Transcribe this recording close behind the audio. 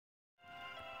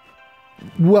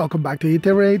Welcome back to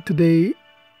Aether. Today,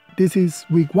 this is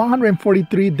week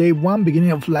 143, day 1,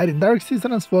 beginning of Light and Dark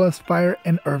season, as well as Fire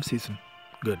and Earth season.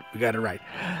 Good, we got it right.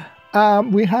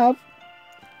 We have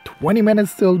 20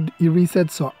 minutes till the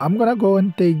reset, so I'm gonna go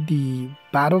and take the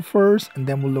battle first, and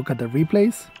then we'll look at the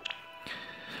replays.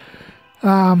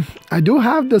 I do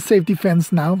have the safety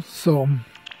fence now, so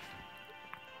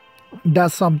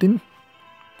that's something.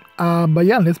 But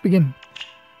yeah, let's begin.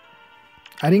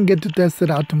 I didn't get to test it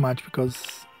out too much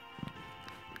because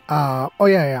oh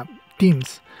yeah,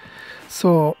 teams.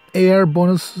 So air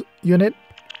bonus unit,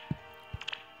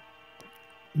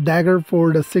 dagger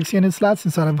for the 6 unit slots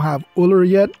since I don't have Uller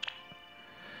yet.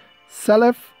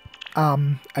 Selef,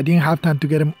 I didn't have time to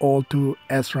get them all to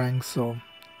S rank, so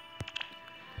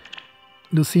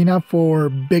Lucina for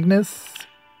bigness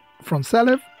from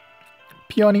Selef,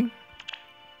 Peony,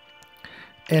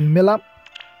 and Mila.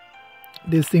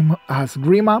 This team has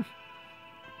Grima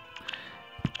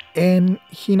and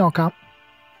Hinoka.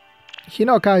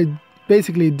 Hinoka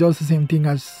basically does the same thing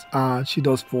as she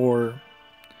does for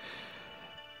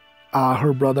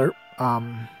her brother.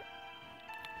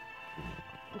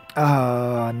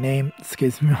 Name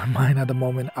escapes me my mind at the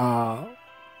moment.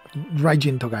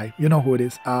 Raijin Togai, you know who it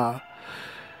is. But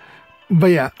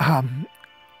yeah,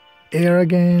 air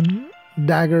again,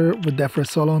 dagger with Defra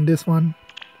Solo on this one.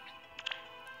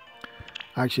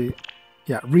 Actually,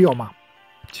 yeah, Ryoma.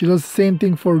 She does the same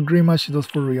thing for Grima she does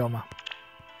for Ryoma.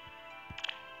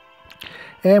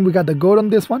 And we got the goat on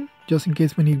this one, just in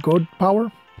case we need goat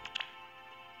power.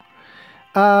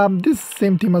 This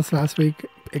same team as last week,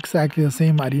 exactly the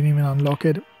same. I didn't even unlock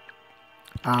it.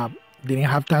 Didn't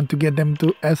have time to get them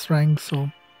to S rank,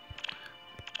 so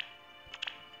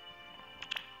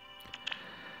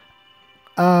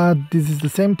this is the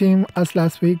same team as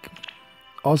last week.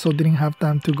 Also didn't have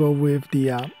time to go with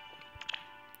the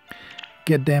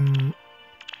get them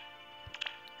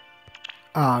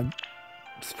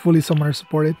fully summoner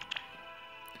supported.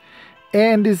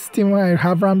 And this team I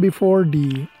have run before,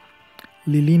 the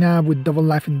Lilina with double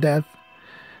life and death,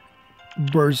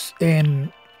 burst,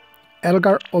 and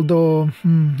Elgar, although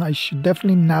I should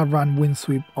definitely not run wind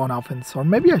sweep on offense, or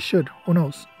maybe I should, who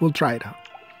knows, we'll try it out.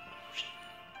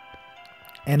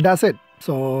 And that's it.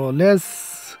 So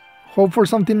let's hope for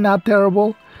something not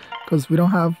terrible, because we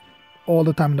don't have all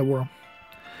the time in the world.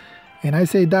 And I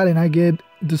say that and I get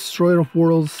Destroyer of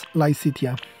Worlds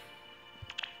Lycitia.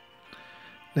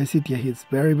 Lycitia hits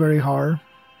very, very hard.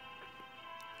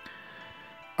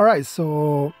 Alright,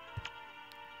 so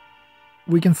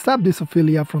we can stop this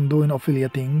Ophelia from doing Ophelia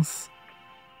things.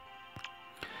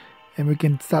 And we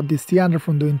can stop this Tiandra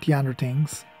from doing Tiandra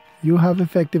things. You have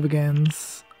effective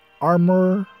against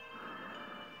armor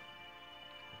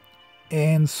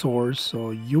and swords,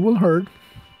 so you will hurt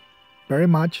very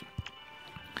much.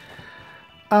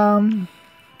 But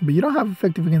you don't have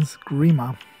effective against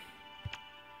Grima.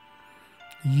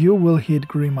 You will hit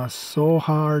Grima so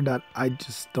hard that I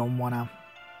just don't wanna.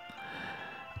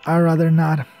 I'd rather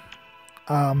not.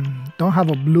 Don't have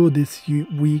a blue this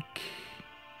week.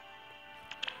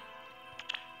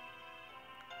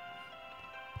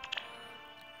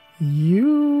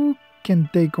 You can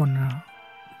take on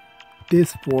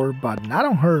this 4, but not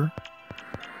on her.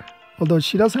 Although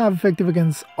she doesn't have effective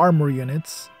against armor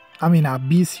units. I mean,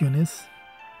 beast units.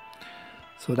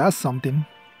 So that's something.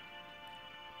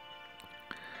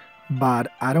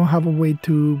 But I don't have a way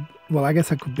to. Well, I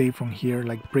guess I could bait from here,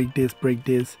 like break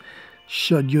this,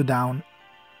 shut you down.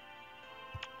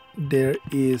 There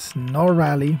is no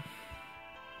rally.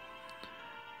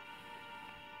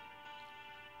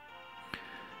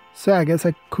 So I guess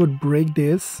I could break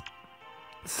this.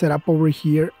 Set up over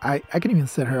here. I can even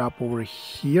set her up over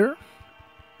here.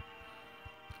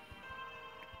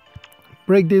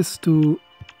 Break this to,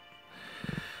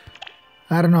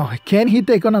 I don't know, can he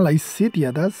take on a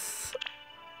Lycitia? That's,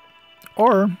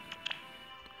 or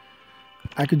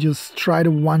I could just try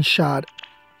to one-shot.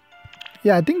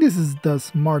 Yeah, I think this is the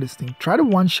smartest thing. Try to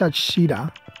one-shot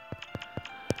Sheeta.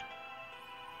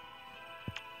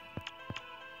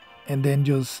 And then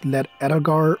just let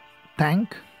Edelgar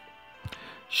tank.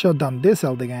 Shut down this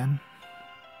Eldigan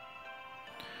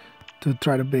to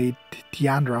try to bait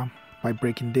Tiandra by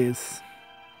breaking this.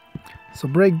 So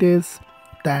break this,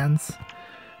 dance,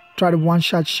 try to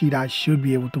one-shot Sheeta. I should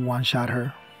be able to one-shot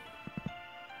her.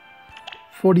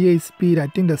 48 speed, I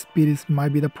think the speed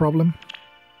might be the problem.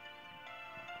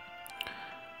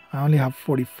 I only have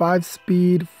 45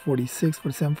 speed, 46,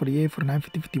 47, 48, 49,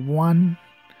 50, 51,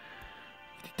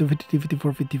 52, 53,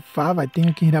 54, 55. I think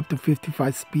I can hit up to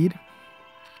 55 speed.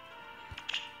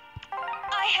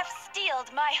 I have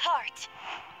steeled my heart.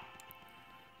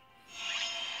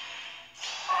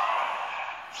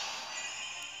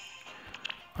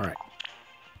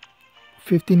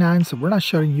 59, so we're not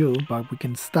shutting you, but we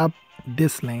can stop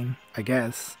this lane, I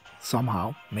guess,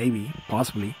 somehow, maybe,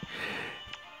 possibly.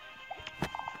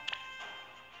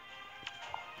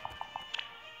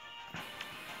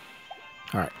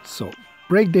 Alright, so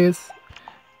break this,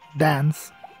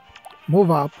 dance, move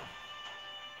up.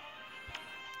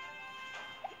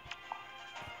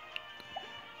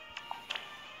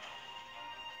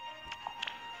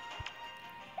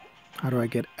 How do I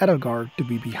get Edelgard to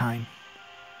be behind?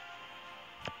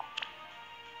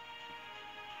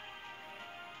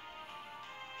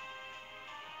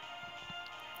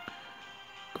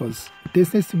 Because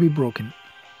this needs to be broken,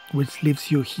 which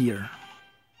leaves you here.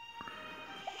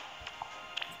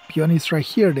 Peony is right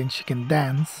here, then she can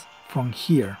dance from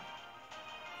here.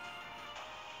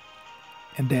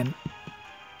 And then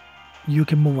you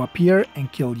can move up here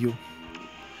and kill you.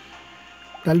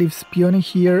 That leaves Peony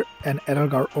here and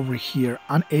Edelgard over here,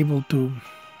 unable to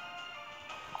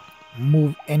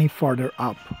move any farther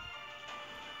up.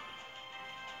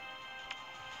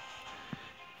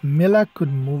 Mila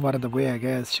could move out of the way, I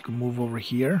guess. She could move over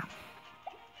here.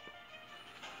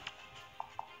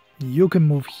 You can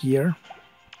move here,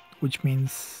 which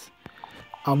means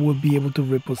I will be able to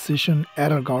reposition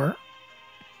Edelgard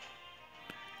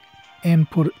and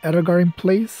put Edelgard in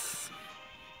place.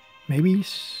 Maybe,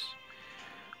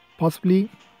 possibly.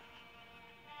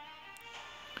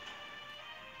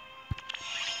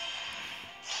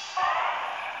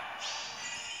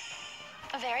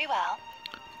 Very well.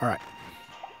 All right.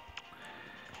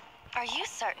 Are you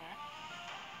certain?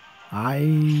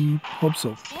 I hope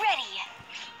so. Ready.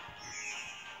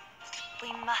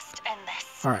 We must end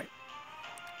this. All right.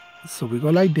 So we go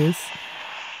like this.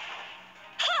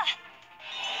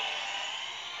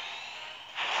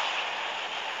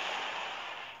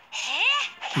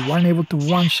 We weren't able to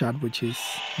one-shot, which is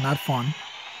not fun.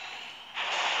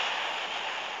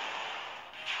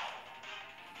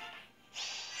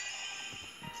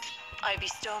 I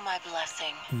bestow my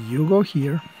blessing. You go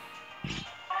here.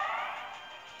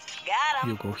 Got him.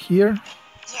 You go here.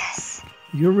 Yes.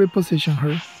 You reposition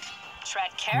her. Tread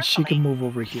carefully. And she can move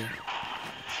over here.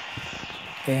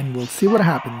 And we'll see what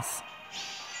happens.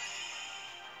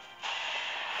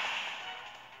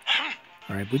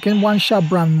 Alright, we can one-shot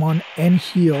Brandmon and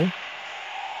heal.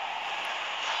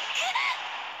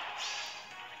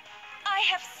 I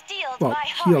have steeled Well, my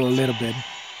heal heart. a little bit.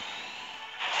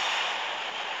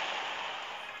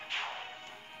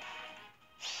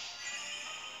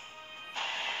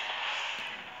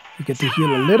 You get to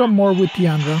heal a little more with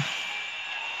Tiandra.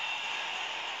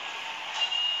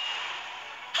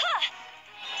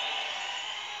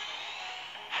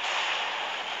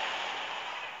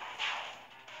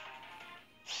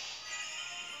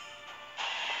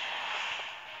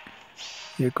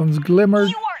 Here comes Glimmer,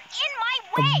 You are in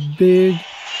my way. a big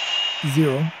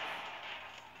 0.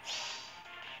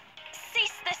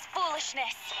 Cease this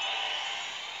foolishness.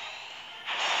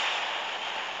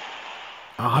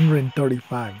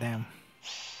 135, damn.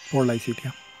 Poor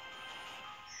Lycitia.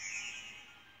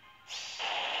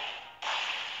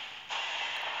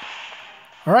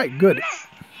 Alright, good.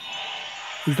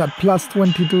 Is that plus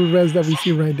 22 res that we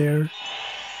see right there?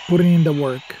 Putting in the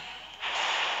work.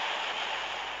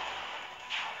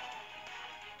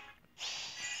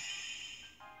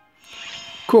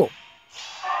 Cool.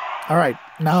 Alright,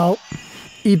 now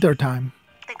Aether time.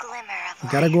 The glimmer of We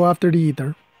gotta go after the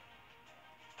Aether.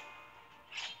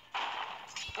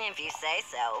 If you say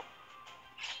so.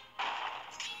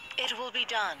 It will be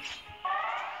done.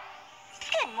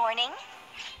 Good morning.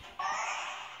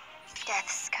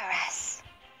 Death's caress.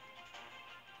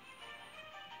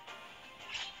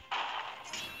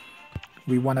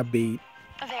 We wanna bait.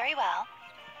 Very well.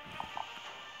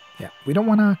 Yeah, we don't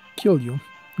wanna kill you.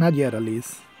 Not yet, at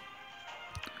least.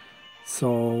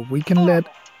 So we can let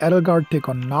Edelgard take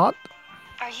on Knot.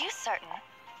 Are you certain?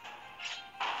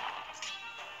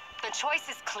 The choice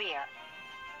is clear.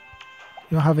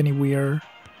 You don't have any weird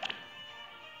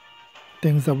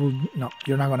things that will... No,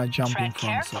 you're not gonna jump in Tread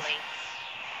front. So. carefully.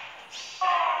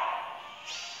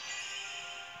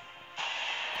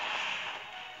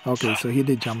 Okay, so he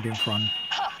did jump in front.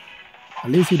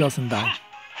 At least he doesn't die.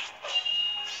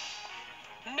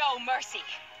 No mercy.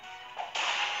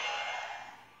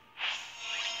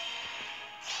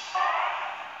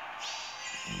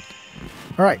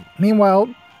 Alright,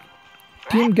 meanwhile,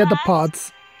 Team Get the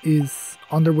Pots is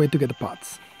on their way to get the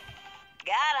pots.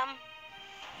 Got him.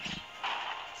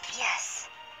 Yes.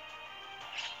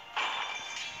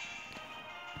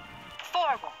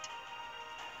 Forward.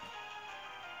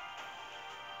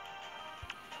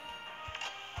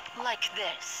 Like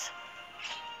this.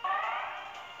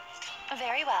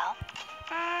 Very well.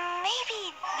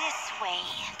 Maybe this way.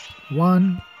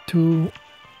 1, 2,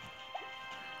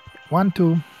 1,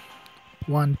 2,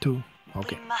 1, 2.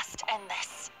 Okay. We must end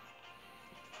this.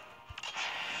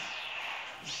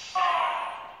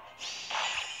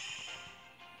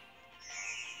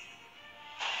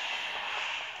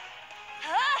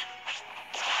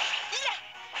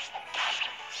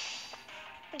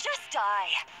 Just die.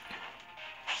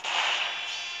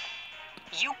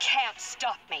 You can't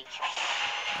stop me.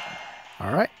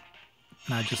 Alright.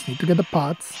 Now I just need to get the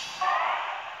pots.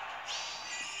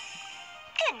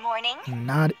 Good morning.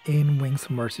 Not in Wings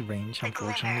of Mercy range, The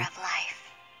glimmer unfortunately. of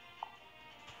life.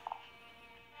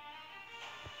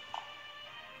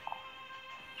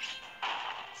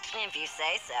 If you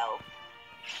say so.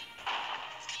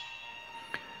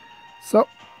 So,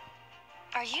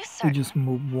 Are you we certain? just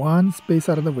move one space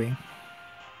out of the way.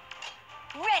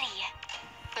 Ready.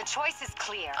 The choice is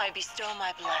clear. I bestow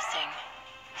my blessing.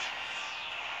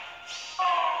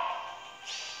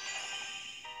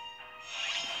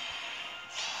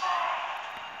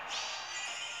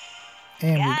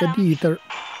 And we Got get the Aether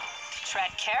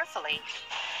Tread carefully.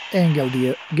 and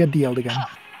get the Eldigan.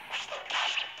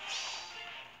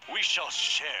 We shall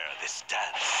share this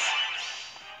dance.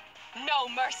 No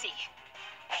mercy.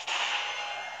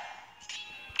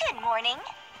 Good morning.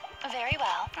 Very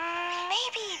well.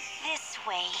 Maybe this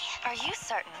way. Are you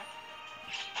certain?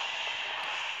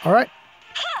 Alright.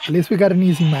 At least we got an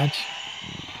easy match.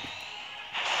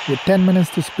 With 10 minutes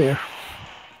to spare.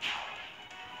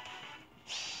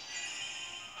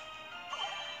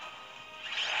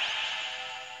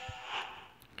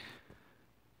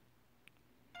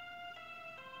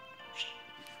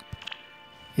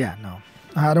 Yeah, no.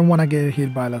 I don't want to get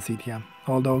hit by Lasitia.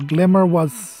 Although Glimmer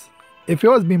was... If it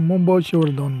was being Mumbo, she would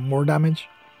have done more damage.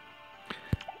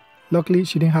 Luckily,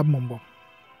 she didn't have Mumbo.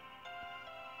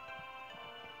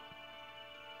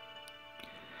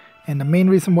 And the main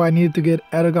reason why I needed to get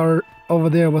Edgar over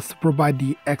there was to provide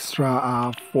the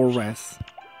extra 4 res.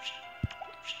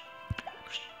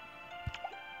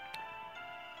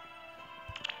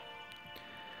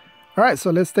 Alright,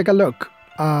 so let's take a look.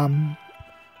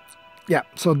 Yeah,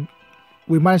 so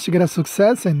we managed to get a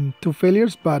success and 2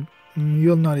 failures, but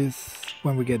you'll notice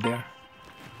when we get there.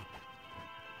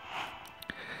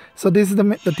 So this is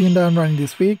the team that I'm running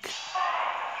this week.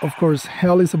 Of course,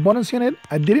 Hell is a bonus unit.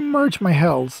 I didn't merge my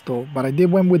Hells though, but I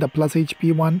did went with a plus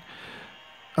HP one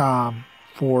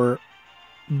for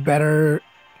better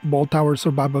Ball Tower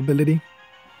survivability.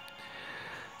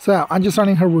 So yeah, I'm just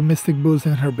running her with Mystic Boost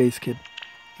and her base kit.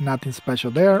 Nothing special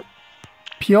there.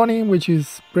 Peony, which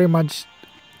is pretty much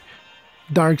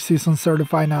Dark Season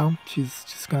certified now. She's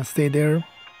just gonna stay there.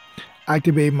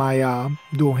 Activate my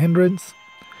dual hindrance.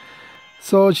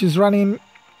 So she's running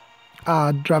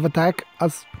drive attack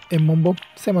as in Mumbo,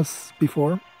 same as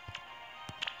before.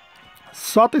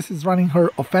 Sotis is running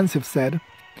her offensive set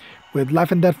with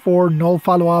Life and Death 4, Null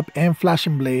Follow-Up, and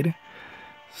Flashing Blade.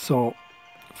 So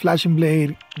Flashing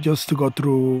Blade just to go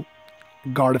through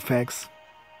guard effects.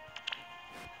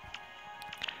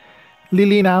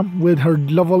 Lilina with her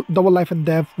double Life and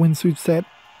Death Windsweep set,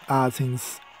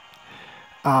 since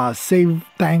save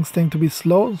tanks tend to be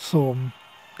slow, so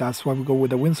that's why we go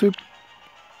with the Windsweep.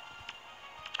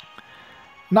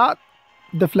 Not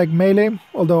Deflect Melee,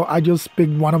 although I just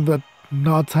picked one of the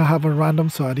nods I have at random,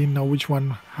 so I didn't know which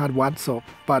one had what, so,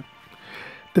 but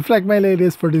Deflect Melee it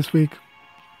is for this week.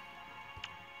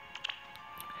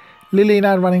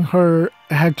 Lilina running her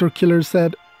Hector Killer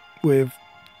set with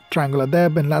Triangle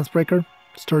Adept and Lancebreaker,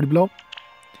 Sturdy Blow.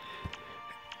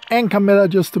 And Camilla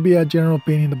just to be a general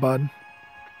pain in the butt,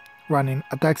 running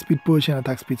Attack Speed Push and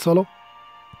Attack Speed Solo.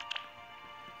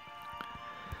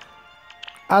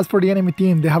 As for the enemy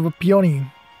team, they have a Peony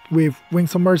with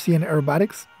Wings of Mercy and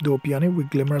Aerobatics, dual Peony with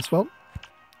Glimmer as well.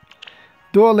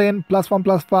 Dual Lane,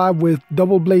 +1/+5 with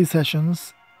double Blaze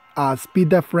Sessions, Speed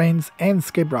Def Reigns, and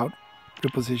Escape Route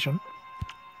reposition.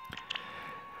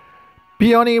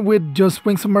 Peony with just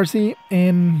Wings of Mercy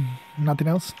and nothing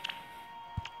else.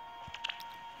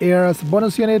 Air as a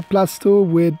bonus unit, +2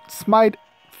 with Smite,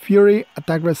 Fury,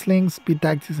 Attack Wrestling, Speed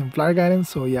Tactics, and Flyer Guidance.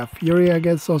 So yeah, Fury I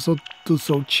guess also to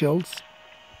soak chills.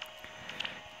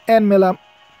 And Mila,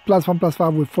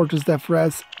 +1/+5 with Fortress Def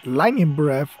Res, Lightning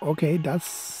Breath. Okay,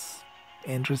 that's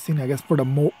interesting, I guess, for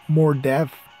the more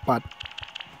def, but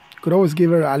could always give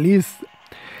her at least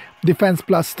defense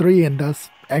 +3, and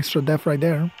that's extra def right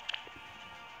there.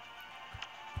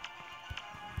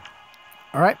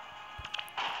 Alright.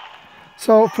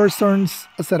 So, first turn's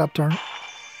a setup turn.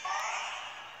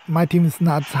 My team is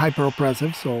not hyper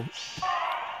oppressive, so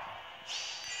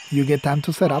you get time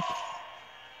to set up.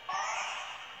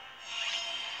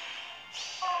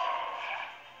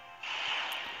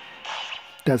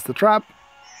 test the trap,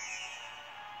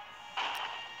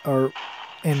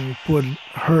 and put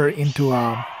her into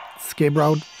a escape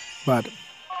route, but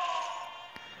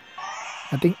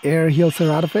I think air heals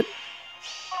her out of it.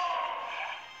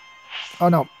 Oh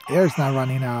no, air's not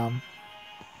running.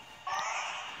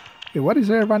 Wait, what is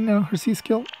air running on her C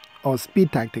skill? Oh,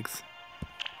 speed tactics.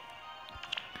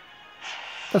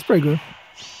 That's pretty good.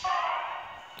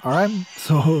 Alright,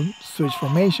 so switch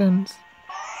formations.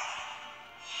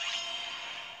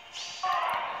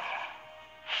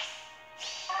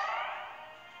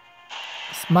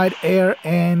 Smite air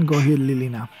and go hit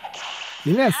Lilina.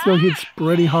 Lilina still hits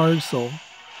pretty hard, so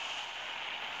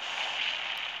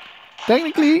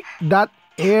technically that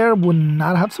air would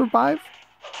not have survived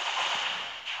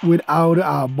without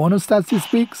bonus stats this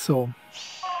week, so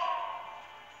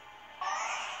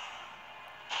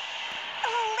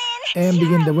and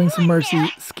begin the Wings of Mercy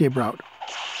escape route.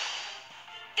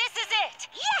 This is it.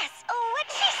 Yes, what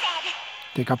she said.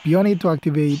 Take a Peony to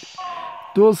activate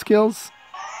dual skills.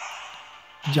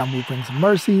 Jump with Wings of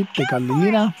Mercy. Take a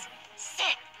Lilina.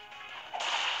 Sit.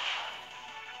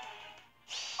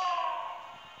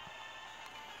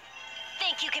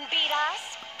 Think you can beat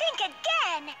us? Think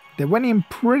again. They went in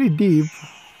pretty deep.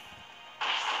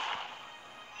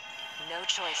 No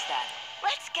choice then.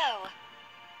 Let's go.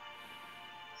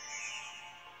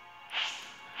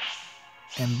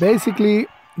 And basically,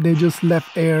 they just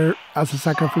left air as a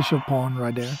sacrificial pawn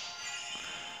right there.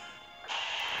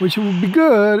 Which would be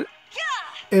good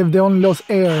if they only lost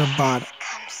air, but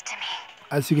Comes to me.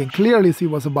 as you can clearly see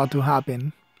what's about to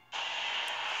happen.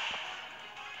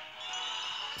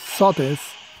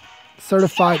 Sotis,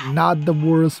 certified not the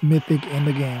worst mythic in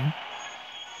the game.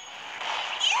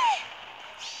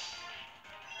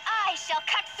 I shall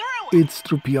cut through. It's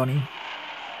through Peony.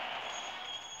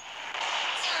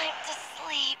 Time to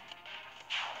sleep.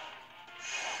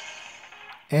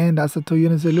 And that's the 2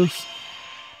 units they lose.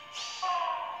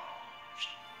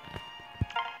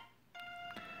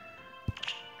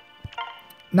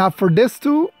 Now for this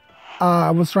two, I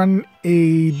was running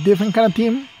a different kind of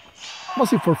team,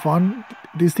 mostly for fun.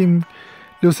 This team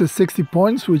loses 60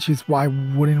 points, which is why I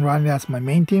wouldn't run it as my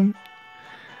main team.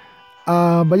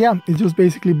 But yeah, it's just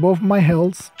basically both my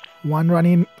healths, one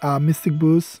running Mystic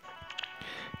Boost,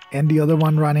 and the other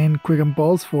one running Quick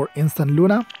Impulse for instant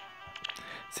Luna.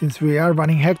 Since we are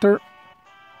running Hector.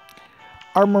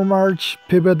 Armor March,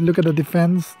 Pivot, look at the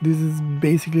defense. This is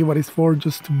basically what it's for,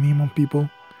 just to meme on people.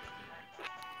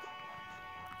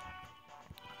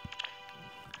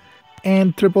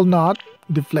 And Triple Knot,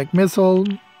 Deflect Missile,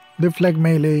 Deflect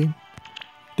Melee,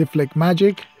 Deflect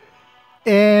Magic,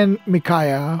 and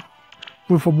Micaiah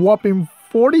with a whopping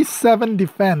 47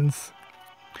 defense.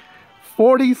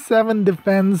 47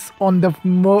 defense on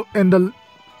the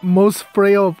most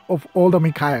frail of all the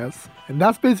Micaiahs. And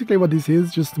that's basically what this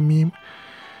is, just a meme.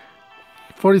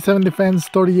 47 defense,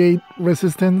 38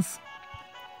 resistance,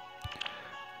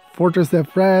 Fortress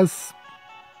Depth Res,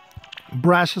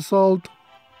 Brash Assault,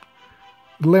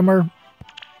 Glimmer.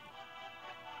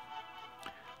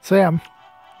 So yeah,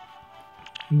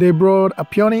 they brought a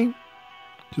Peony,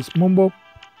 just Mumbo,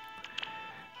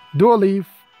 Dual Leaf,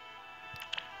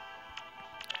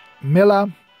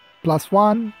 Mila,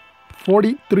 +1,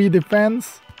 43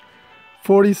 defense,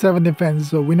 47 defense.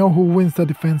 So we know who wins the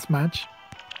defense match.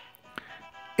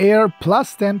 Air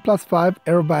 +10, +5,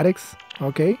 aerobatics.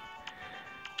 Okay.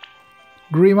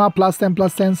 Grima +10,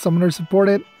 +10, summoner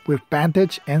supported with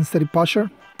Vantage and Steady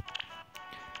Posture.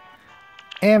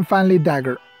 And finally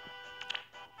Dagger.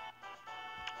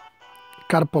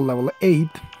 Catapult level 8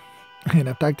 and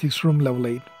a Tactics Room level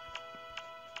 8.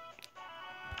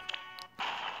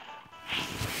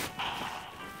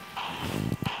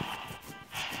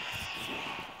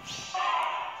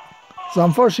 So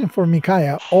unfortunately for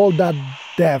Micaiah, all that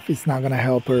death is not gonna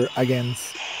help her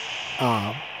against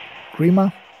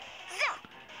Grima.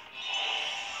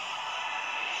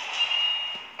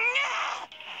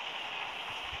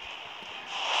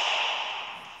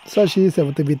 So she is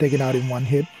able to be taken out in one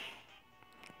hit.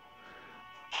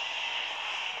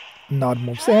 Nod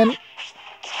moves in.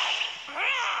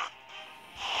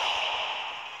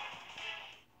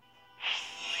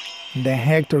 Then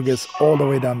Hector gets all the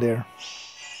way down there.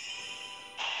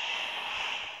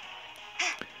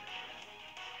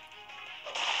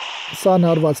 So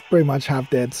Nod was pretty much half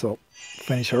dead, so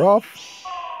finish her off.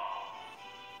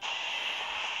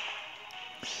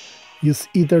 Use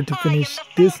Aether to finish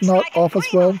this knot off as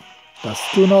well. That's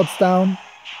 2 knots down.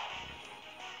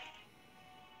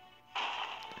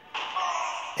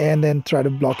 And then try to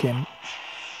block him.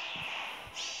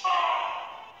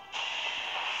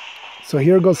 So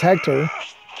here goes Hector.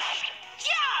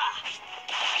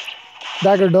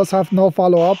 Dagger does have no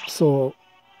follow-up, so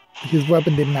his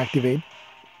weapon didn't activate.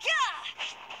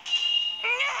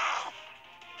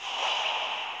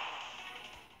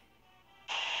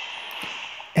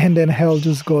 And then Hell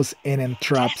just goes in and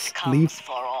traps Leaf.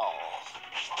 For all.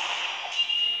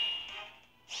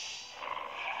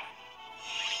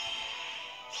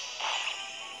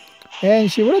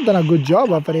 And she would have done a good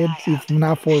job of it if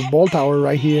not for Bolt Tower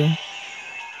right here.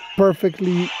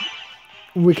 Perfectly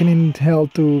weakening Hell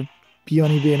to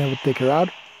Peony being able to take her out.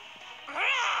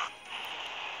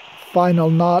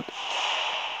 Final knot.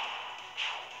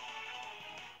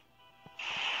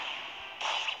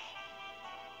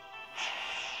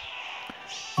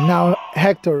 Now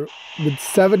Hector, with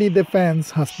 70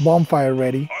 defense, has Bonfire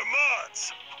ready.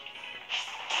 Armats!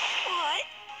 What?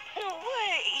 No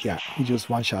way. Yeah, he just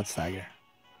one-shot Stagger.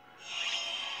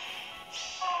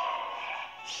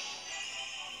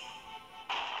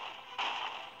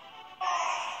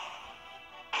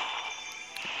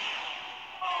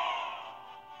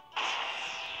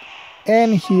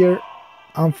 And here,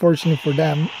 unfortunately for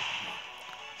them,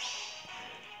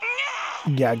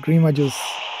 yeah, Grima just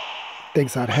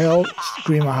takes out Hell.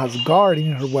 Grima has guard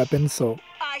in her weapon, so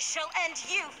I shall end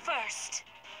you first.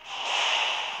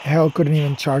 Hell couldn't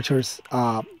even charge her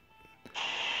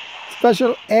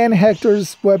special. And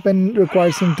Hector's weapon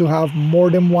requires him to have more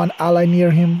than one ally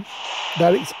near him.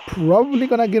 That is probably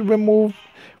gonna get removed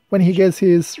when he gets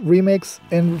his remix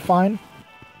and refine.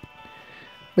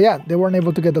 But yeah, they weren't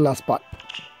able to get the last spot.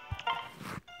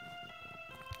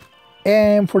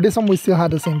 And for this one, we still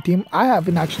had the same team. I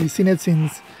haven't actually seen it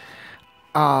since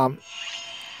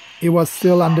it was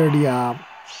still under the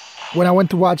when I went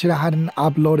to watch it, I hadn't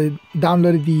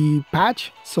downloaded the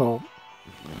patch. So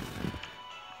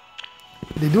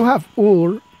they do have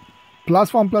Ur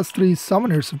 +1/+3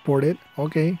 summoner supported.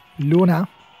 Okay, Luna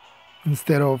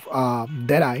instead of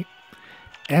Deadeye,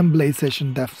 and Blaze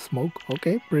Session Death Smoke.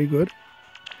 Okay, pretty good.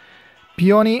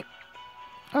 Peony,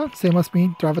 same as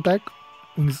me, drive attack.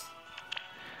 Wings.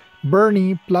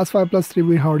 Bernie +5/+3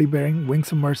 with Hardy Bearing,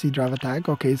 Wings of Mercy, drive attack.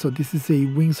 Okay, so this is a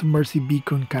Wings of Mercy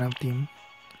beacon kind of team.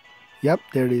 Yep,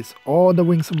 there it is. All the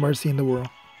Wings of Mercy in the world.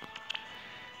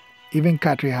 Even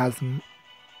Catria has them.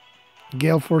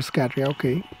 Gale Force Catria,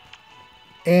 okay.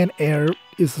 And Air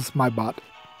is my bot.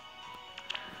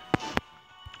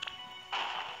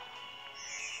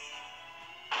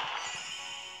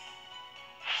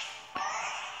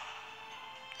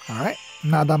 Alright,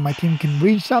 now that my team can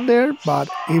reach down there, but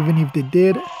even if they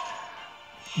did,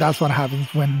 that's what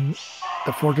happens when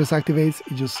the fortress activates,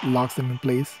 it just locks them in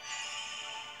place.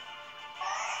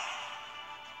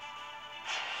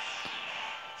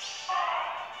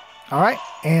 Alright,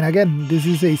 and again, this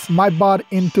is a Smite bot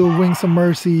into Wings of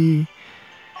Mercy.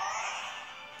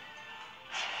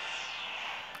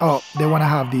 Oh, they want to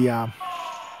have the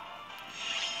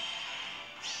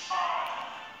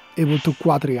able to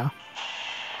Quadria.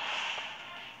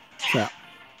 So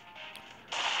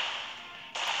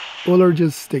Uller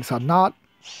just takes out Knot.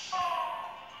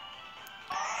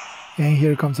 And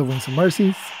here comes the Wings of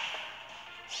Mercies.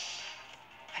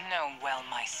 Know well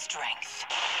my strength.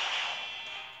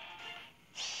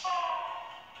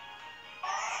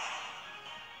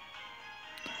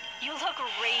 You look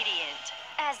radiant,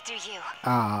 as do you.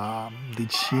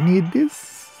 Did she need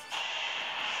this?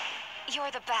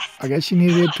 You're the best. I guess she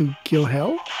needed to kill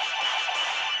Hell.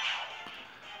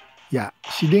 Yeah,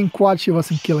 she didn't quad, she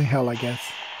wasn't killing Hell, I guess.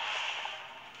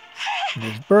 And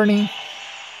there's Bernie.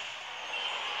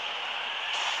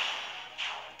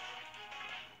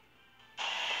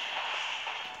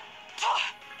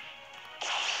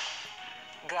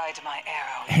 Guide my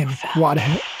arrow. And quad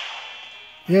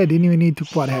yeah, didn't even need to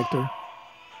quad Hector.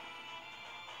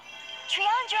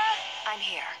 Triandra, I'm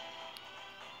here.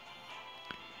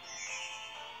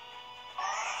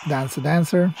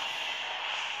 Dancer.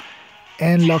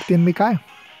 And locked in Mikai.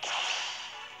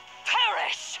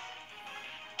 Perish!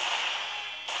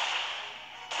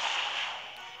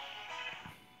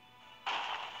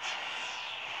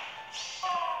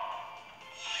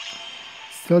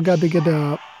 Still got to get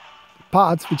the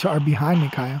pots, which are behind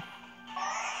Micaiah.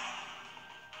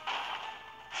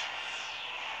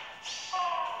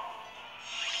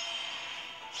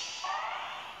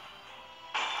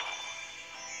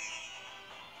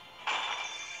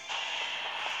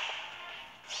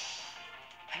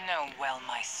 Know well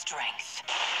my strength.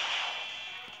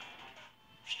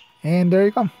 And there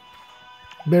you go.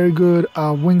 Very good.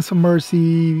 Wings of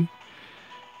Mercy.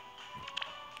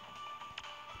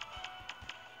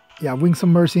 Yeah, Wings of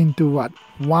Mercy into what?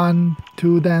 1,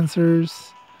 2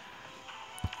 dancers.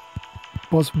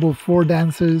 Possible 4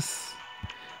 dancers.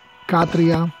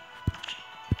 Katria.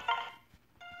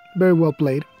 Very well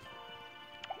played.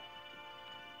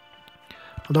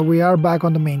 Although we are back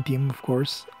on the main team, of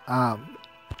course.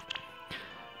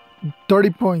 30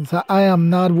 points. I am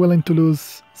not willing to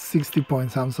lose 60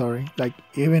 points. I'm sorry. Like,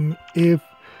 even if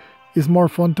it's more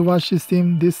fun to watch this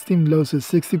team loses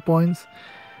 60 points.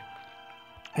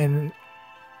 And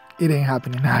it ain't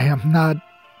happening. I am not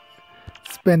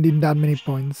spending that many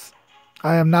points.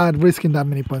 I am not risking that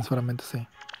many points, what I meant to say.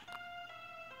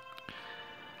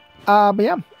 But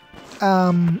yeah.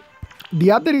 The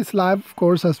update is live, of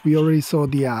course, as we already saw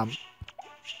the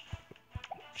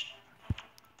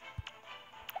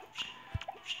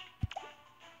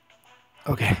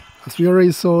okay, as we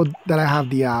already saw that I have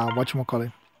the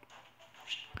whatchamacallit,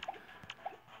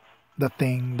 the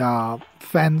thing, the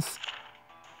fence.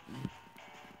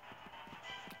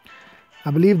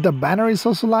 I believe the banner is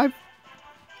also live.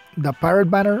 The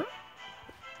pirate banner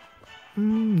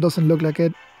doesn't look like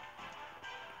it.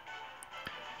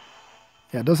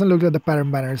 Yeah, it doesn't look like the pirate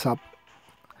banner is up.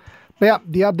 But yeah,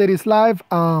 the update is live.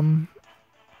 The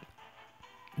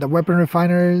weapon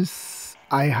refiners,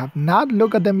 I have not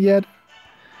looked at them yet.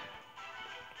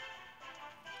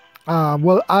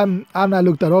 Well, I'm not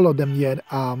looked at all of them yet.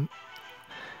 I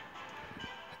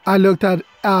looked at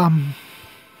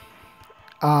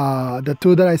the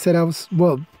two that I said I was,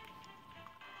 well,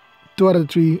 2 out of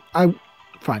 3.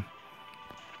 Fine.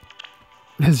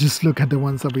 Let's just look at the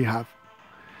ones that we have.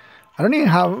 I don't even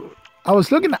have. I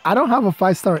was looking. I don't have a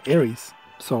 5-star Ares,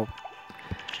 so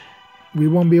we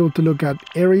won't be able to look at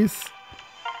Ares.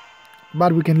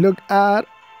 But we can look at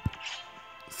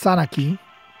Sanaki.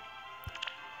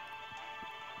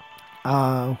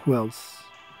 Who else?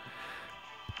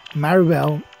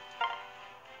 Maribel.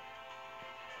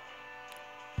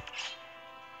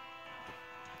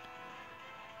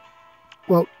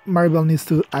 Well, Maribel needs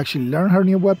to actually learn her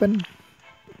new weapon.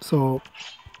 So,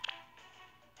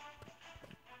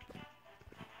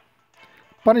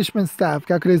 punishment staff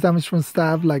calculates damage from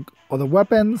staff like other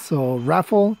weapons. So,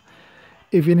 raffle.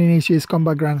 If it initiates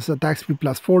combat, grants attack speed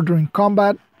 +4 during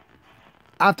combat.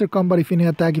 After combat, if any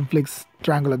attack inflicts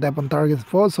triangular depth on target's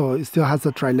foe, so it still has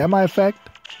the trilemma effect.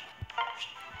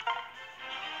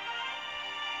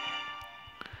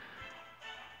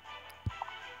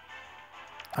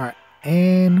 Alright,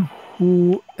 and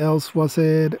who else was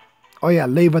it? Oh yeah,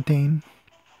 Levatine.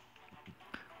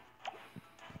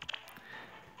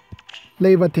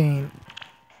 Levatine.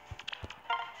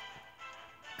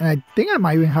 And I think I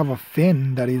might even have a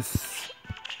Finn that is...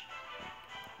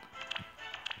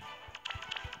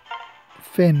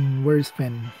 Finn, where's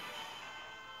Finn?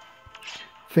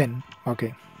 Finn,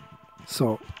 okay.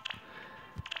 So,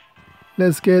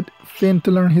 let's get Finn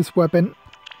to learn his weapon,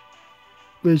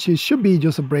 which it should be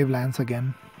just a Brave Lance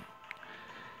again.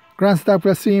 Grants attack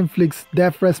 +3, inflicts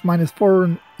def rest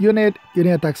 -4 unit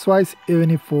attacks twice,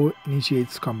 even if foe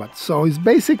initiates combat. So it's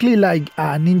basically like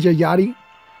a Ninja Yari.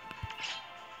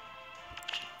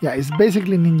 Yeah, it's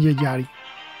basically Ninja Yari.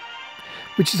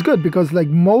 Which is good because like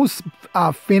most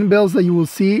Finn builds that you will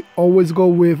see always go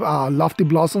with Lofty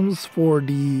Blossoms for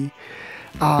the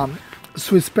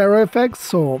Swiss Sparrow effect.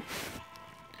 So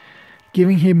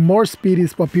giving him more speed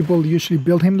is what people usually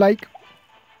build him like.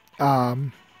 But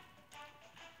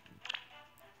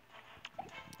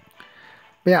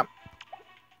yeah,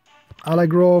 I like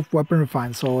growth, weapon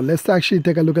refine. So let's actually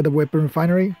take a look at the weapon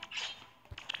refinery.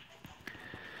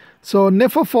 So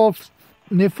Niffle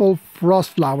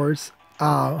Frost Flowers.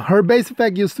 Her base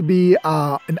effect used to be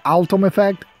an Altom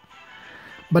effect,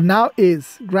 but now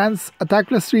is grants attack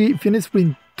 +3 if units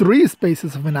within 3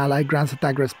 spaces of an ally, grants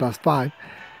attack rest +5.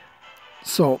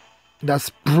 So that's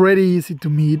pretty easy to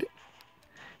meet.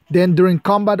 Then during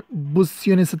combat, boosts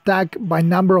units attack by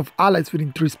number of allies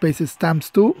within 3 spaces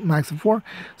times 2, max of 4.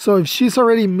 So if she's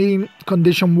already meeting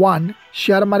condition 1,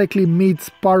 she automatically meets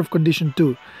part of condition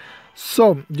 2.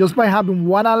 So just by having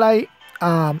one ally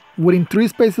within 3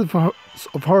 spaces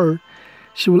of her,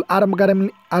 she will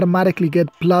automatically get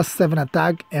 +7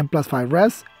 attack and +5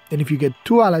 rest. And if you get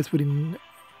 2 allies within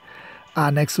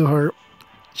next to her,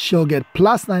 she'll get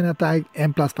 +9 attack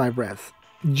and +5 rest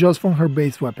just from her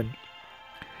base weapon.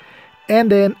 And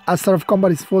then at start of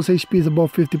combat, his foe's HP is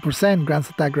above 50%, grants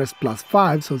attack rest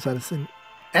 +5, so that's an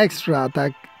extra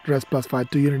attack rest +5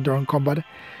 to unit during combat.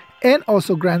 And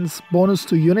also grants bonus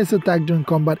to units attack during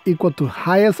combat equal to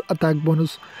highest attack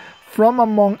bonus from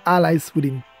among allies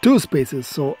within 2 spaces.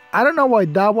 So I don't know why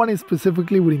that one is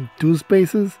specifically within 2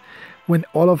 spaces when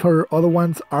all of her other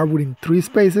ones are within 3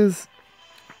 spaces.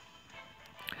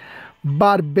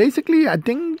 But basically I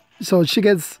think, so she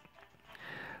gets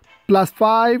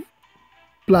 +5,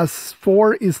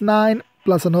 +4 is 9,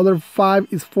 plus another 5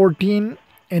 is 14.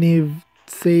 And if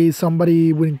say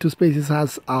somebody within 2 spaces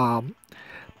has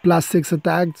 +6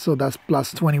 attack, so that's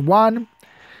 +21.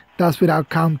 That's without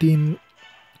counting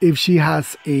if she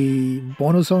has a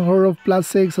bonus on her of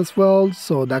 +6 as well,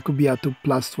 so that could be up to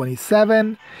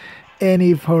 +27. And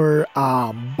if her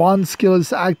bond skill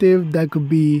is active, that could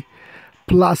be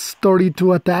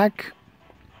 +32 attack.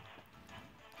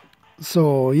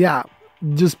 So yeah,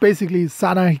 just basically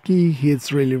Sanaki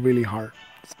hits really hard.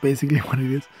 It's basically what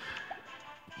it is.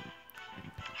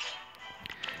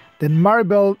 Then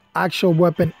Maribel's actual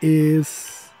weapon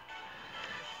is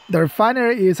the Refiner.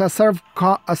 Is as her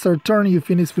turn, you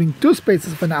finish within 2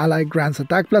 spaces of an ally, grants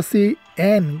attack +C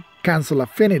and cancel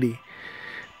affinity.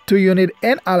 2 unit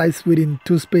and allies within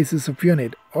 2 spaces of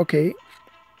unit. Okay.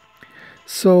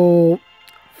 So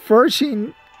first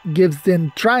she gives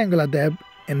them Triangle Adept,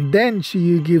 and then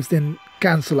she gives them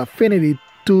cancel affinity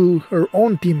to her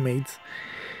own teammates.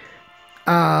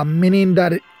 Meaning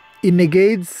that it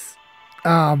negates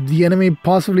the enemy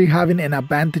possibly having an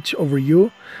advantage over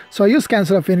you. So I use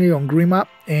cancel affinity on Grima,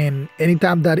 and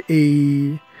anytime that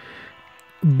a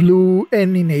blue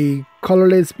and in a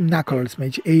colorless, not colorless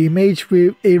mage, a mage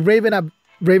with a Raven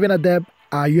Adept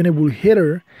unit will hit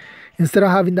her, instead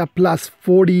of having that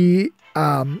 +40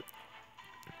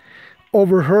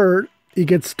 over her, it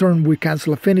gets turned with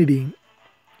cancel affinity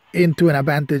into an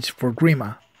advantage for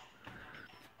Grima.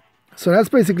 So that's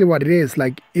basically what it is.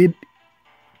 Like, it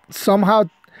somehow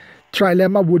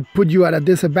Trilemma would put you at a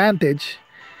disadvantage.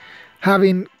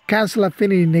 Having cancel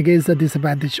affinity negates the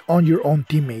disadvantage on your own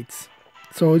teammates.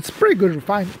 So it's pretty good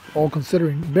refine, all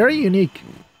considering. Very unique.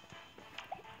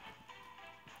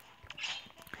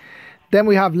 Then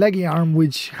we have Leggy Arm,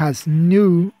 which has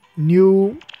new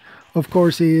of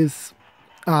course is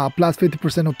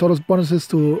 +50% of total bonuses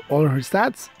to all her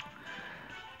stats.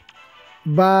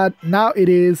 But now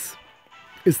it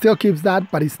still keeps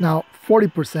that, but it's now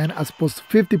 40% as opposed to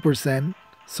 50%.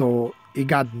 So it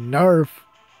got nerfed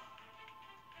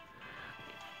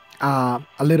a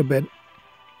little bit.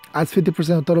 Adds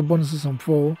 50% of total bonuses on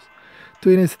foes.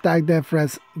 2 units attack def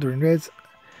rest during raids.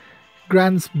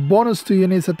 Grants bonus to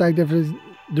units attack def rest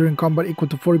during combat equal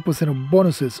to 40% of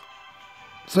bonuses.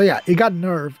 So yeah, it got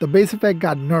nerfed. The base effect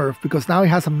got nerfed because now it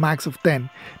has a max of 10.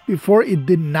 Before it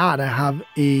did not have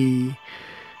a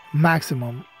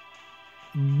maximum.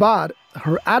 But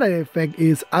her added effect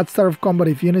is at start of combat,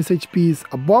 if unit's HP is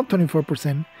above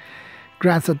 24%,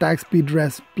 grants attack speed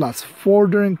rest +4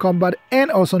 during combat, and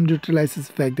also neutralizes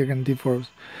effect they're guaranteed for.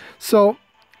 So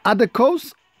at the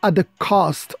cost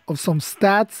of some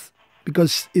stats,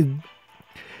 because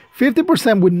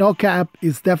 50% with no cap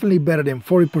is definitely better than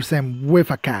 40% with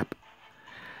a cap.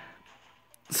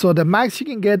 So the max you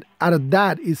can get out of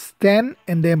that is 10,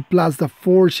 and then plus the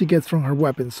 4 she gets from her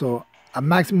weapon. So a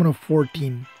maximum of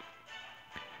 14.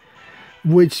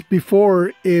 Which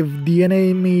before, if the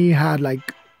enemy had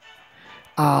like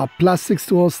 +6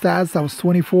 to all stats, that was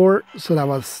 24. So that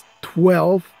was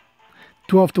 12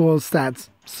 to all stats.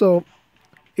 So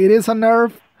it is a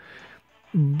nerf,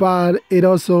 but it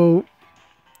also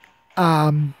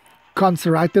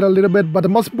counteracted a little bit. But the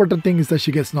most important thing is that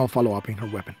she gets no follow-up in her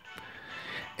weapon.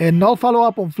 And no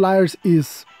follow-up on flyers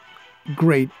is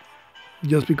great,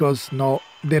 just because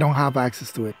they don't have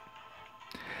access to it.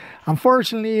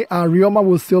 Unfortunately, Ryoma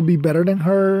will still be better than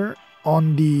her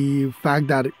on the fact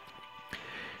that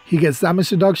he gets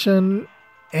damage reduction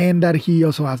and that he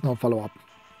also has no follow-up.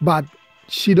 But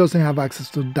she doesn't have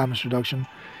access to damage reduction,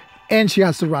 and she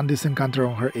has to run this encounter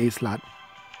on her A slot.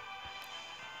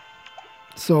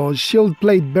 So she'll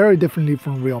play very differently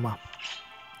from Ryoma.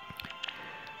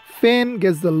 Finn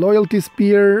gets the Loyalty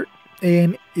Spear,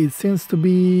 and it seems to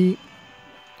be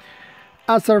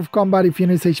at start of combat, if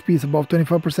unit's HP is above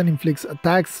 25%, inflicts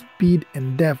attack, speed,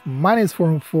 and death -4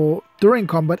 on foe during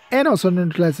combat, and also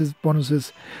neutralizes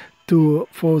bonuses to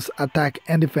foes' attack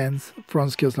and defense from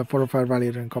skills like Fortified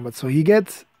Rally during combat. So he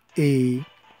gets a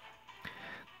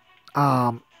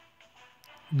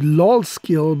LOL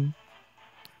skill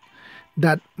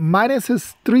that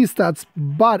minuses 3 stats,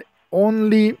 but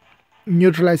only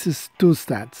neutralizes 2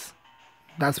 stats.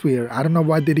 That's weird. I don't know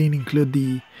why they didn't include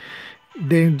they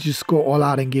didn't just go all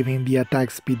out and give him the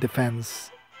attack, speed,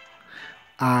 defense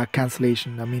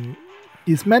cancellation. I mean,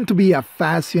 it's meant to be a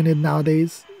fast unit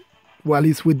nowadays. Well,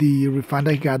 it's with the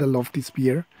Refiner, he got a Lofty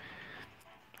Spear.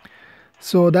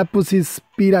 So that puts his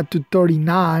speed at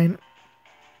 239.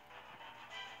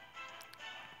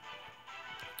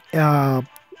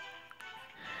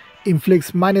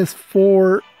 Inflicts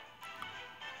 -4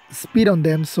 speed on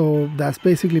them, so that's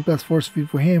basically +4 speed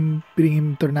for him, beating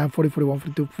him 39, 40, 41,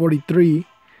 42, 43.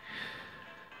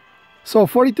 So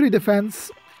 43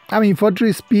 defense, I mean, for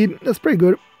 3 speed, that's pretty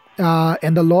good.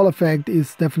 And the lull effect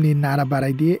is definitely not a bad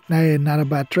idea, not a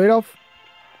bad trade-off.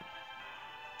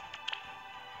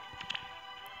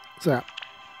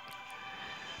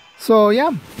 So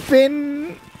yeah,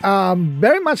 Finn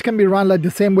very much can be run like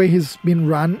the same way he's been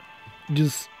run,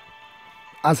 just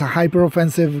as a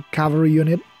hyper-offensive cavalry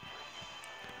unit.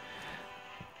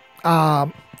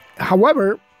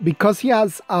 However, because he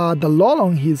has the lull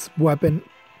on his weapon,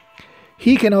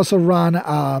 he can also run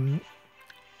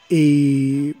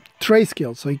a trade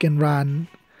skill, so he can run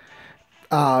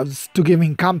to give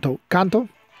him Canto.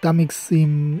 That makes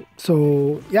him,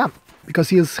 so yeah, because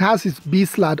he has his B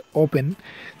slot open,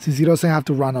 since he doesn't have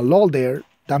to run a lull there,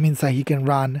 that means that he can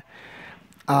run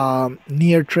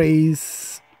near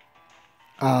trace,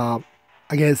 I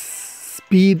guess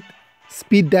speed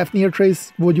depth near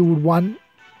trace, what you would want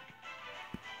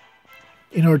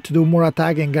in order to do more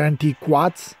attack and guarantee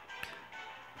quads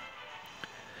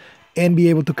and be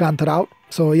able to counter out.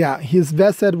 So yeah, his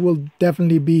best set will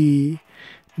definitely be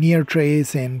near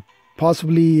trace and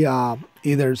possibly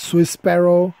either Swiss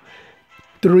Sparrow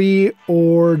 3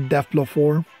 or Death Blow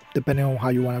 4, depending on how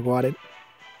you want to go at it.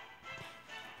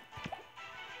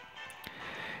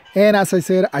 And as I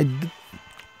said,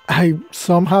 I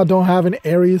somehow don't have an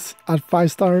Ares at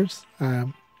 5 stars. I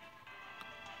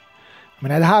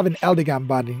mean, I have an Eldigan,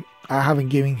 but I haven't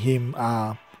given him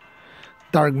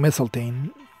Dark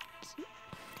Mistletoe.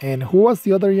 And who was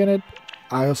the other unit?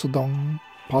 I also don't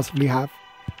possibly have.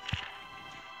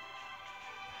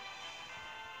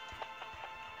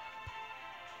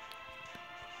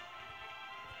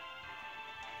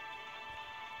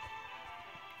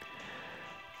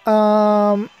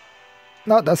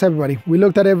 No, that's everybody. We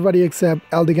looked at everybody except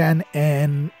Eldigan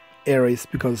and Ares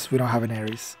because we don't have an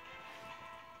Ares.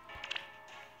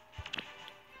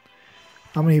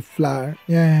 How many flowers?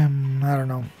 Yeah, I don't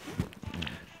know.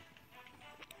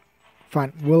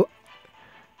 Fine.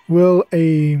 Will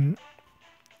a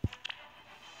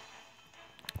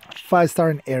 5-star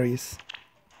in Ares,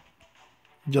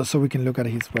 just so we can look at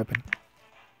his weapon.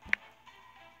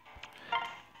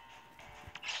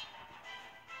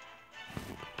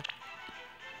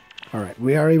 Alright,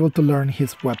 we are able to learn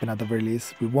his weapon at the very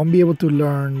least. We won't be able to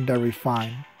learn the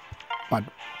refine, but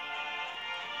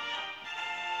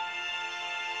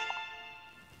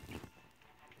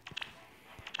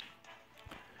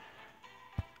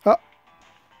oh,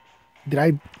 did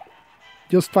I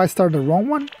just 5-star the wrong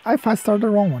one? I 5-star the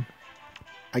wrong one.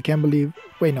 I can't believe.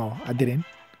 Wait, no, I didn't.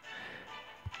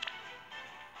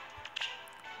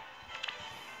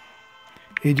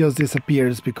 It just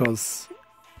disappears because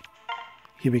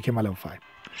he became a level 5.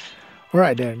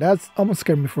 Alright there, that's almost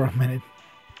scared me for a minute.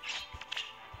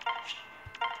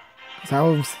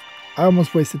 So I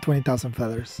almost wasted 20,000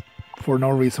 feathers for no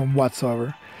reason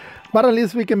whatsoever. But at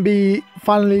least we can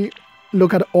finally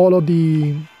look at all of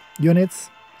the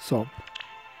units. So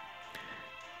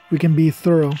we can be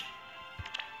thorough.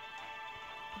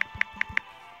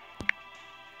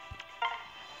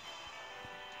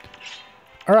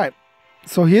 Alright,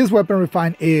 so his weapon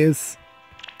refine is,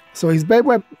 so his base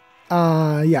weapon,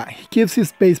 yeah, he keeps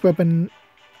his base weapon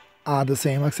the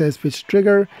same, access switch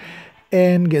trigger,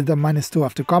 and get the -2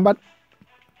 after combat.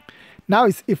 Now,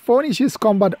 if foe initiates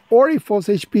combat or if foe's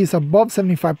HP is above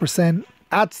 75%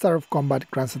 at start of combat,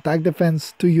 grants attack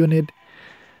defense to unit,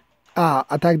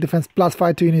 attack defense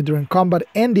 +5 to unit during combat,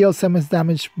 and deals 7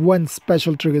 damage when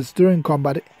special triggers during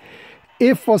combat.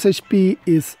 If foe's HP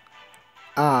is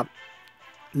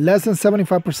less than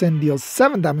 75%, deals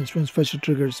 7 damage when special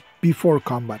triggers before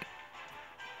combat.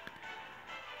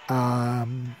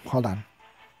 Hold on.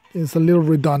 It's a little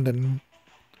redundant.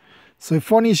 So if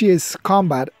foe initiates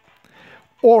combat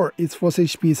or its foe's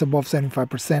HP is above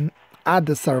 75% at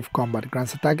the start of combat,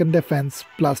 grants attack and defense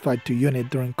 +5 to unit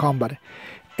during combat,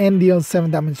 and deals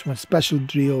 7 damage when special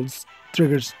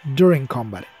triggers during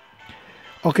combat.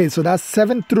 Okay, so that's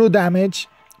 7 true damage,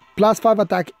 +5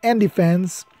 attack and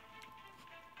defense,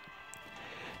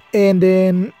 and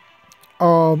then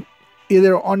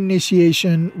either on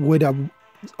initiation with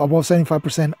above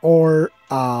 75% or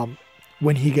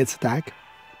when he gets attacked,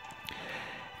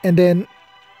 and then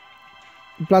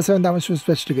 +7 damage to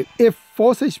special trigger. If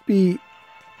foe's HP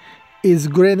is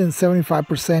greater than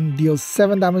 75%, deals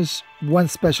 7 damage when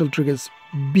special triggers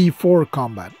before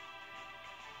combat.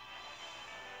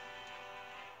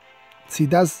 See,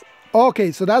 that's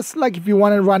okay. So that's like if you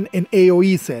want to run an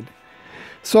AoE set.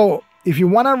 So if you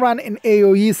want to run an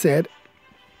AoE set,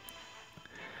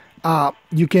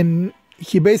 you can.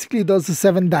 He basically does the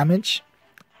 7 damage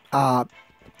on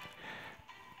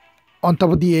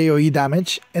top of the AoE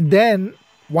damage, and then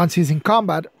once he's in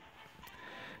combat,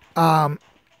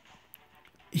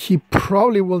 he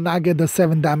probably will not get the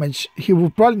 7 damage. He will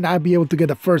probably not be able to get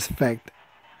the first effect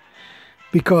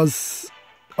because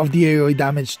of the AoE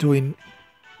damage doing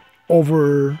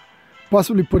over,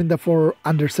 possibly putting the 4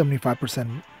 under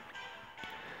 75%.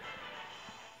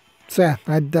 So yeah,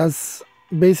 that's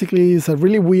basically, it's a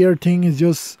really weird thing. It's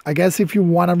just, I guess if you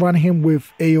want to run him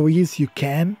with AoEs, you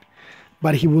can,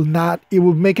 but he will not. It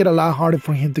will make it a lot harder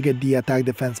for him to get the attack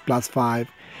defense +5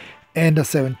 and the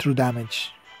 7 true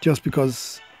damage, just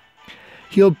because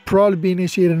he'll probably be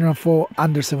initiating a 4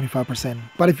 under 75%.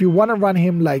 But if you want to run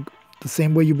him like the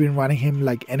same way you've been running him,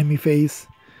 like enemy phase,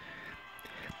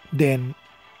 then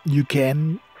you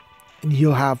can, and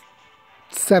he'll have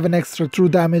 7 extra true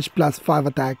damage +5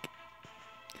 attack.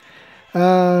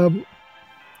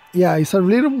 Yeah, it's a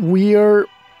little weird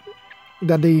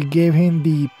that they gave him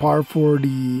the part for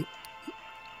an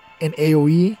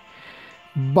AoE,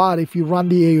 but if you run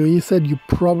the AoE set, you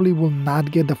probably will not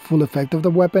get the full effect of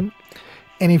the weapon,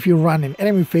 and if you run an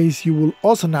enemy phase, you will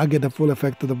also not get the full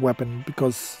effect of the weapon,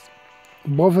 because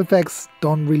both effects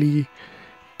don't really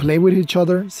play with each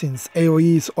other, since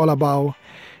AoE is all about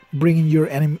bringing your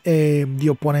enemy, the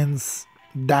opponent's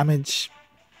damage,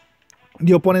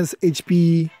 the opponent's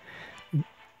HP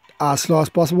as low as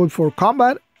possible for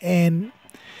combat, and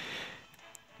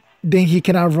then he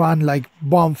cannot run like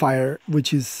bonfire,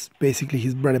 which is basically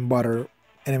his bread and butter,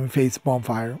 enemy phase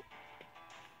bonfire.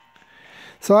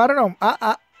 So I don't know,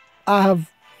 I have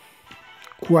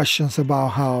questions about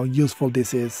how useful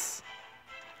this is.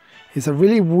 It's a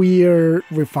really weird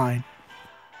refine.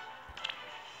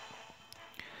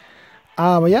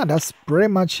 But yeah, that's pretty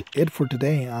much it for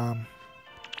today.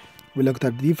 We looked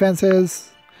at the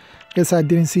defenses. Guess I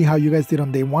didn't see how you guys did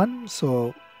on day 1,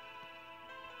 so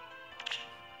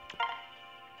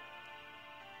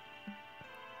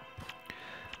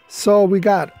we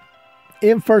got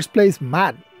in first place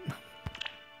Matt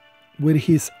with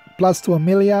his +2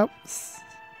 Amelia,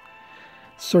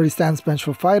 Story Stance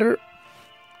Vengeful Fighter,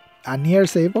 a near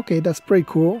save. Okay, that's pretty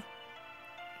cool.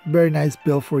 Very nice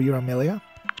build for your Amelia.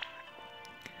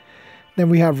 Then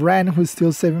we have Ren, who's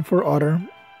still saving for Otter,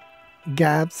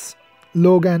 Gabs,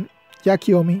 Logan,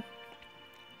 Yakiomi,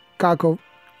 Kako,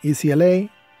 ECLA,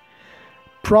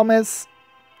 Promise,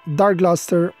 Dark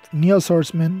Luster, Neo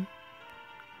Swordsman,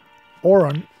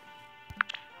 Oron,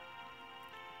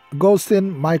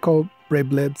 Ghostin, Michael, Brave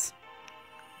Blitz,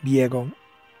 Diego,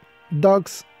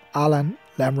 Dux, Alan,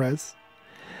 Lamres,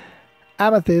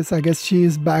 Amethyst, I guess she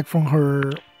is back from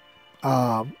her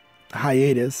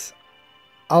hiatus,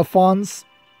 Alphonse,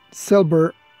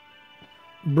 Silver,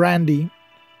 Brandy,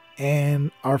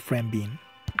 and our friend Bean.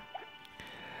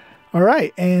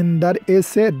 Alright, and that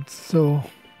is it. So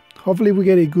hopefully we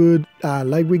get a good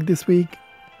light week this week.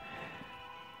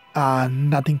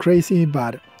 Nothing crazy,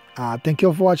 but thank you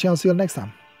all for watching. I'll see you next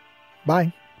time.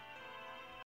 Bye.